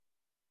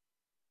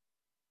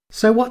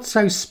So what's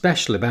so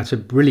special about a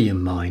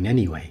beryllium mine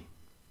anyway?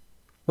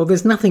 Well,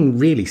 there's nothing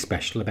really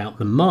special about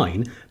the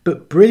mine,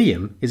 but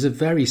beryllium is a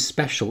very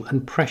special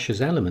and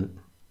precious element.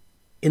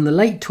 In the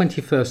late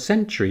 21st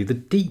century, the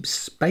deep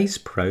space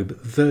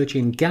probe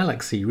Virgin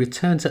Galaxy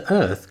returned to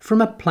Earth from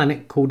a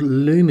planet called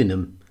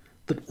Luminum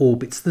that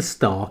orbits the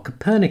star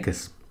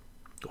Copernicus,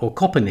 or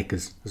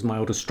Copernicus, as my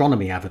old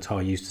astronomy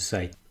avatar used to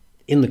say,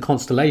 in the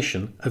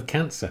constellation of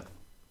Cancer.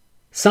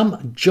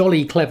 Some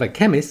jolly clever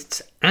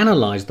chemists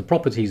analysed the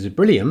properties of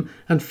beryllium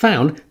and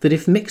found that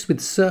if mixed with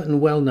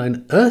certain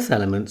well-known Earth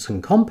elements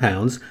and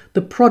compounds,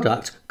 the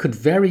product could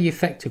very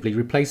effectively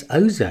replace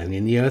ozone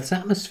in the Earth's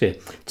atmosphere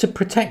to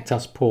protect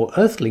us poor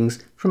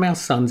Earthlings from our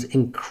sun's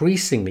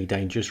increasingly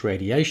dangerous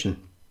radiation.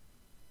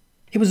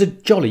 It was a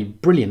jolly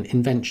brilliant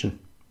invention,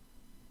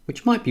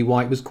 which might be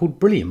why it was called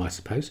beryllium, I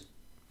suppose,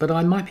 but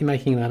I might be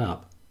making that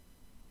up.